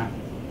whole time.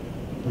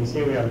 We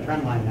see we have a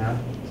trend line there,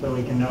 so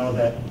we can know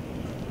that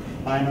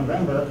by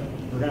November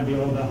we're going to be a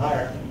little bit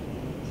higher.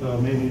 So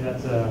maybe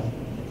that's a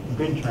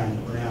good trend.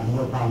 We're going to have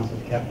more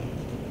promises kept.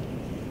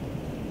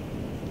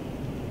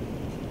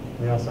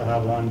 We also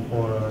have one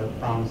for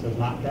promises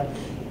not kept.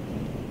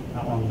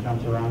 That one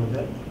comes around a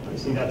bit. We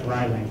see that's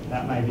rising.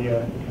 That might be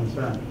a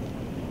concern.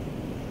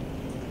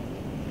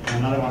 And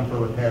another one for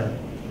repair.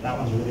 That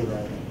one's really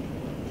rising.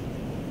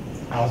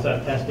 I also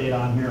have test data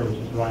on here, which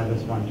is why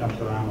this one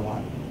jumps around a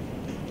lot.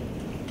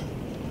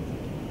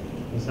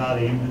 We saw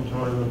the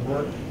inventory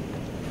report.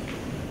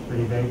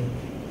 Pretty big.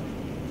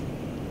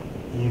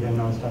 You even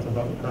know stuff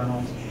about the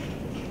kernels.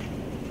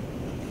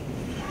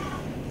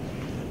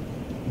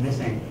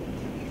 Missing.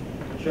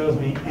 Shows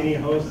me any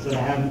hosts that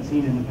I haven't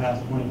seen in the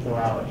past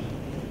 24 hours.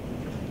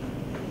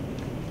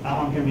 That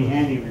one can be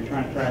handy if you're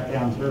trying to track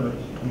down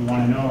servers. You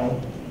want to know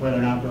whether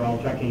or not they're all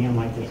checking in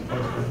like they're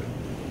supposed to.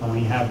 And when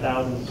you have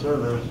thousands of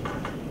servers,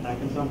 that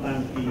can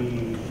sometimes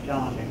be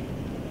challenging.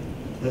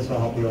 This will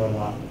help you a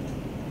lot.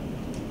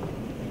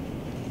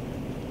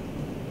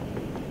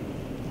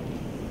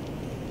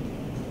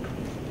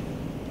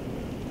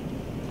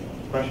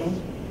 Questions?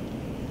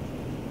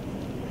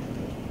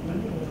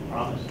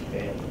 Promise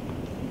fail.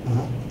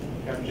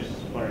 I'm just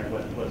wondering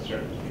what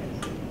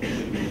circumstances would you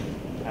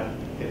have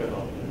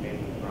difficulty with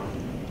making a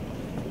promise?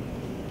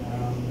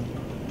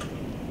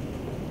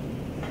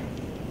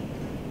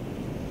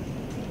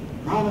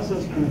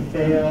 Promises can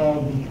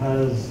fail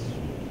because,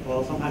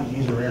 well, sometimes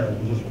user error,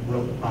 you just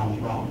wrote the promise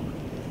wrong.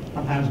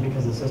 Sometimes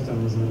because the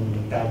system is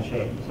in bad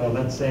shape. So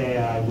let's say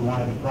you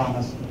wanted to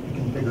promise the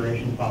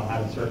configuration file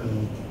had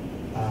certain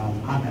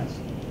contents,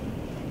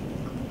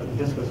 but the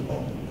disk was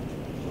full,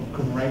 so you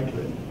couldn't write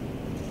to it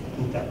to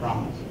keep that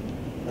promise.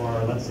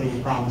 Or let's say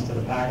you promised that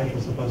a package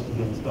was supposed to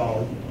be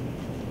installed.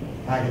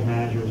 Package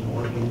manager isn't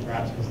working,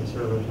 perhaps because the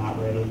server is not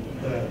ready.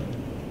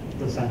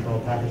 The central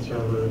package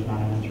server is not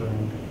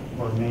answering,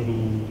 or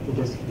maybe the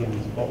disk again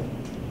is full.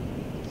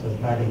 So the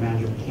package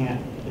manager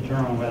can't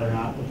determine whether or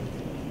not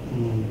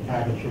the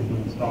package should be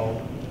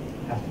installed,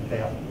 has to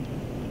fail.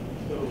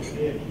 So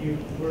if you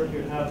were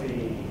to have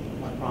a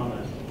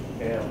promise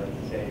fail,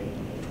 let's say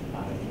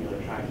you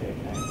were trying to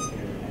connect to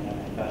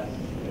an NFS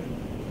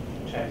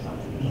to check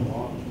something in a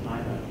long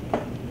time,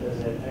 does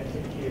it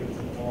execute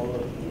all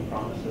of the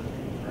promises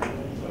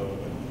concurrently? So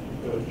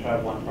it would try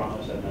one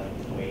promise and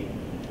then wait,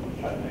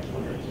 try the next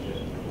one, or is it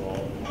just roll?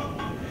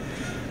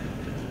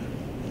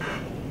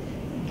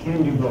 You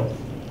can do both.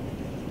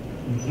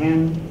 You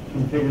can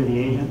configure the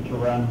agent to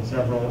run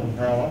several in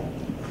parallel,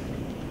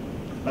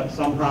 but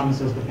some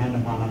promises depend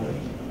upon others,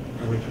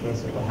 in which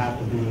case it will have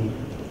to be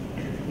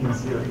in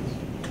series.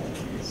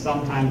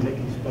 Sometimes it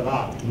can split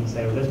off. You can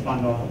say, well, this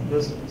bundle,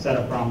 this set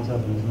of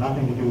promises has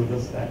nothing to do with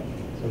this set,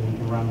 so you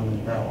can run them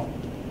in parallel.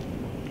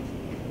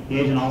 The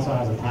agent also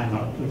has a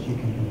timeout, which you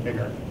can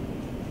configure.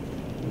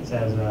 It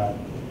says,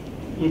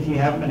 if you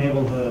haven't been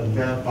able to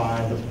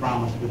verify this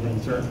promise within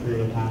a certain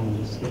period of time, then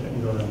just skip it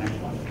and go to the next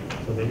one,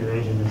 so that your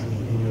agent isn't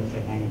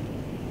continuously hanging.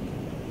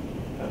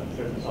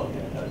 Certain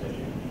subject does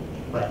issue.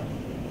 Correct.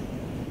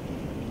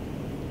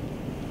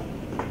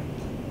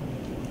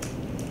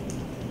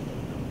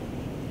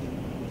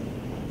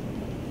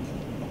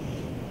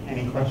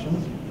 Any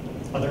questions?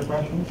 Other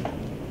questions?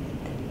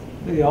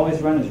 Do they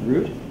always run as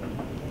root?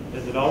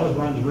 Does it always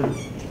run as root?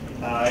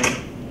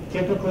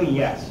 Typically,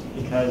 yes,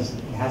 because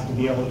it has to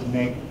be able to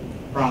make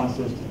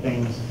promises to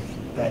things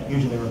that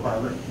usually require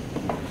root.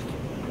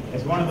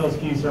 It's one of those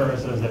few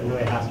services that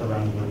really has to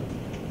run as root.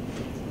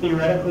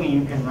 Theoretically,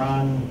 you can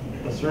run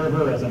the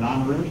server as a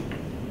non-root.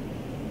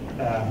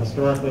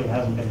 Historically, it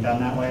hasn't been done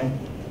that way.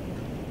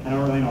 I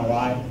don't really know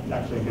why. It's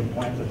actually a good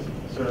point.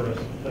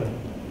 The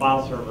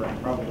file server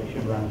probably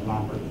should run as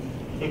non-root.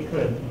 It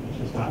could, it's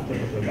just not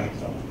typically done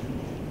so.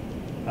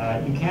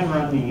 You can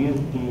run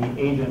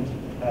the agent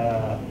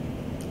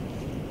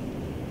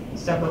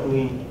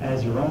separately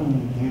as your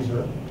own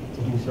user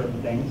to do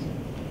certain things.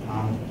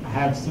 I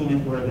have seen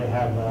it where they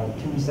have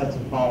two sets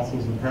of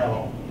policies in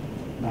parallel.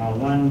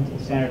 One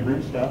standard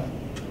root stuff,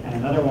 and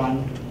another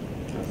one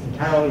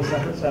entirely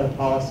separate set of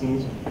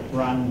policies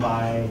run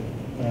by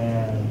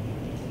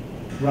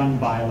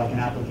like an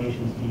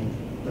applications team,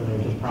 where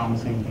they're just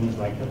promising things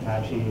like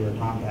Apache or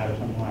Tomcat or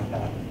something like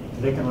that.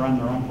 So they can run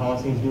their own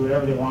policies, do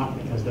whatever they want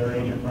because their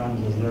agent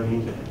runs as their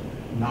user,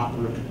 not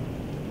root.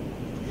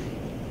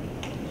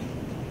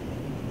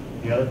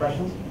 Any other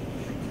questions?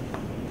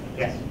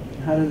 Yes.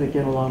 How does it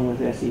get along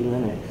with SE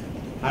Linux?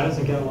 How does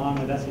it get along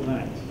with SE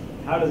Linux?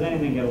 How does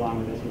anything get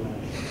along with SE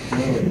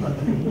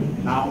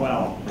Linux? Not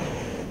well.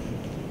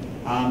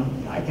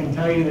 I can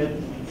tell you that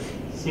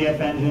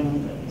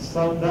CFEngine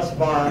thus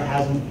far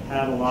hasn't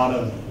had a lot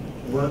of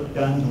work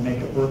done to make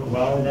it work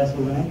well with SE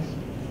Linux.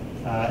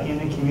 In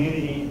the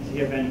community,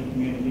 CFEngine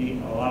community,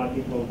 a lot of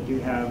people do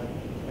have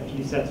a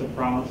few sets of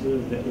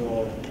promises that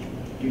will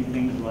do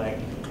things like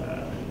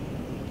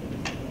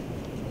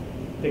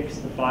fix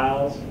the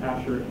files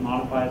after it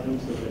modifies them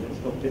so that it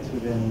still fits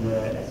within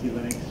the SE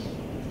Linux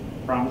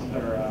promise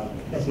or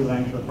SE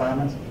Linux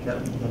requirements.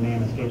 The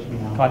name escapes me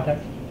now.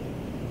 Context?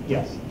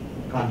 Yes,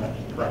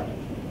 context, correct.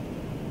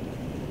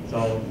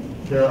 So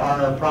there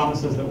are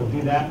promises that will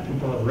do that.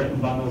 People have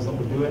written bundles that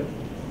will do it.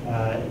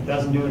 It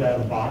doesn't do it out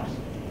of the box,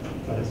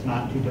 but it's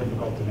not too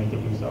difficult to make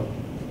it do so.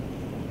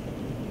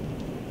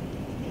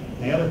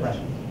 Any other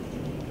questions?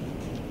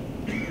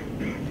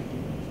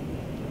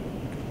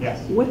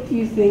 Yes. What do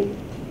you think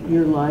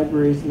your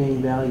library's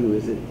main value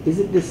is? Is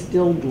it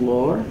distilled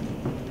lore,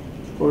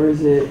 or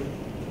is it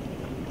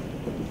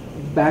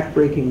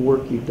backbreaking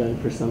work you've done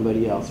for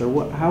somebody else, or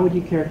what? How would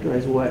you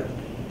characterize what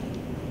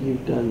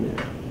you've done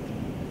there?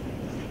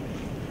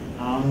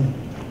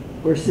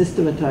 Or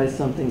systematize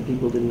something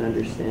people didn't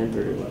understand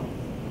very well?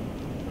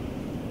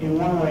 In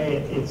one way,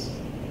 it's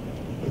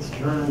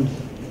turned.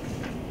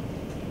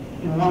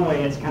 In one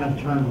way, it's kind of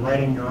turned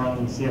writing your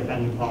own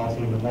CFEngine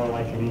policy into more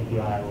like an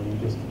API, where you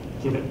just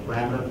give it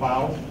parameter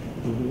files,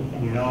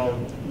 and you know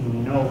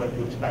what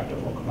to expect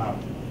it will come out.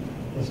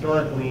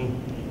 Historically,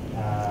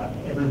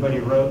 everybody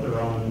wrote their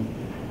own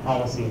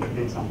policy that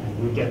did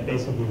something. We'd get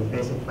basically the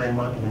basic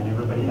framework, and then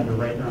everybody had to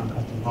write their own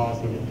custom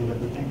policy that did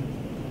everything.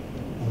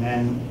 And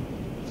then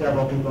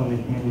several people in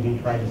the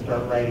community tried to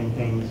start writing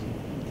things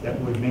that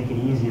would make it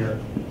easier,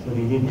 so that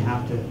you didn't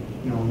have to,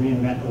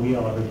 reinvent the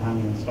wheel every time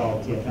you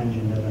installed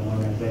CFEngine as an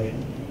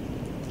organization.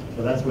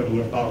 So that's what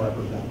EFL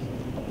represents,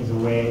 is a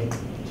way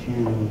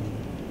to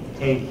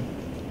take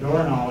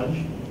your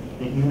knowledge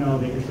that you know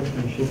that your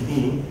system should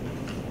be,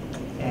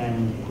 and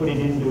and put it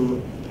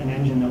into an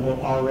engine that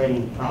will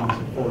already promise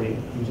it for you.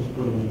 You just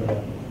put it in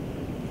there.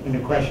 And the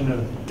question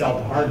of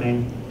delta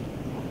hardening,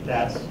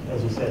 that's,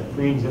 as you said,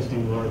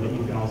 pre-existing load that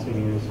you can also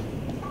use,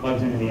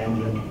 plugs into the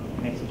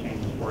engine, makes the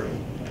changes for you.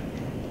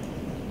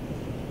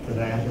 Does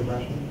that answer your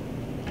question?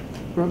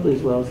 Probably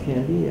as well as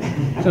can be,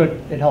 yeah. So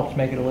it helps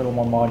make it a little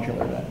more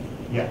modular then.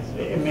 Yes,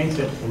 it makes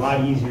it a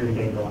lot easier to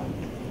get going,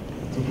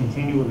 to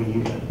continually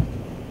use it.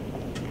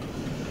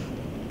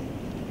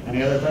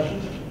 Any other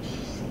questions?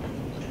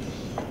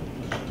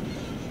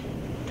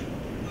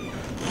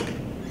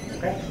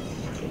 Okay.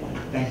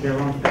 Thank you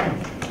everyone for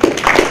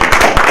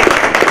coming.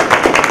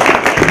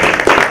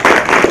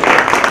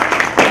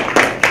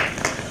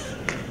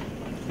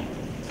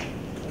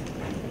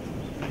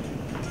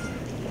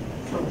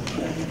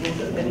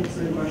 Any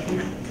further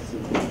questions? You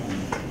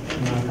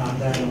want to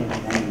contact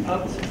them?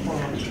 Up.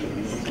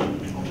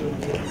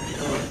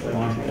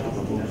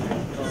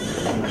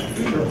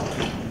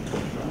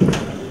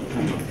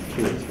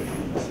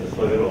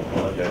 So I gotta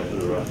apologize for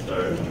the rough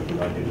start.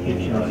 I didn't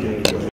mean to-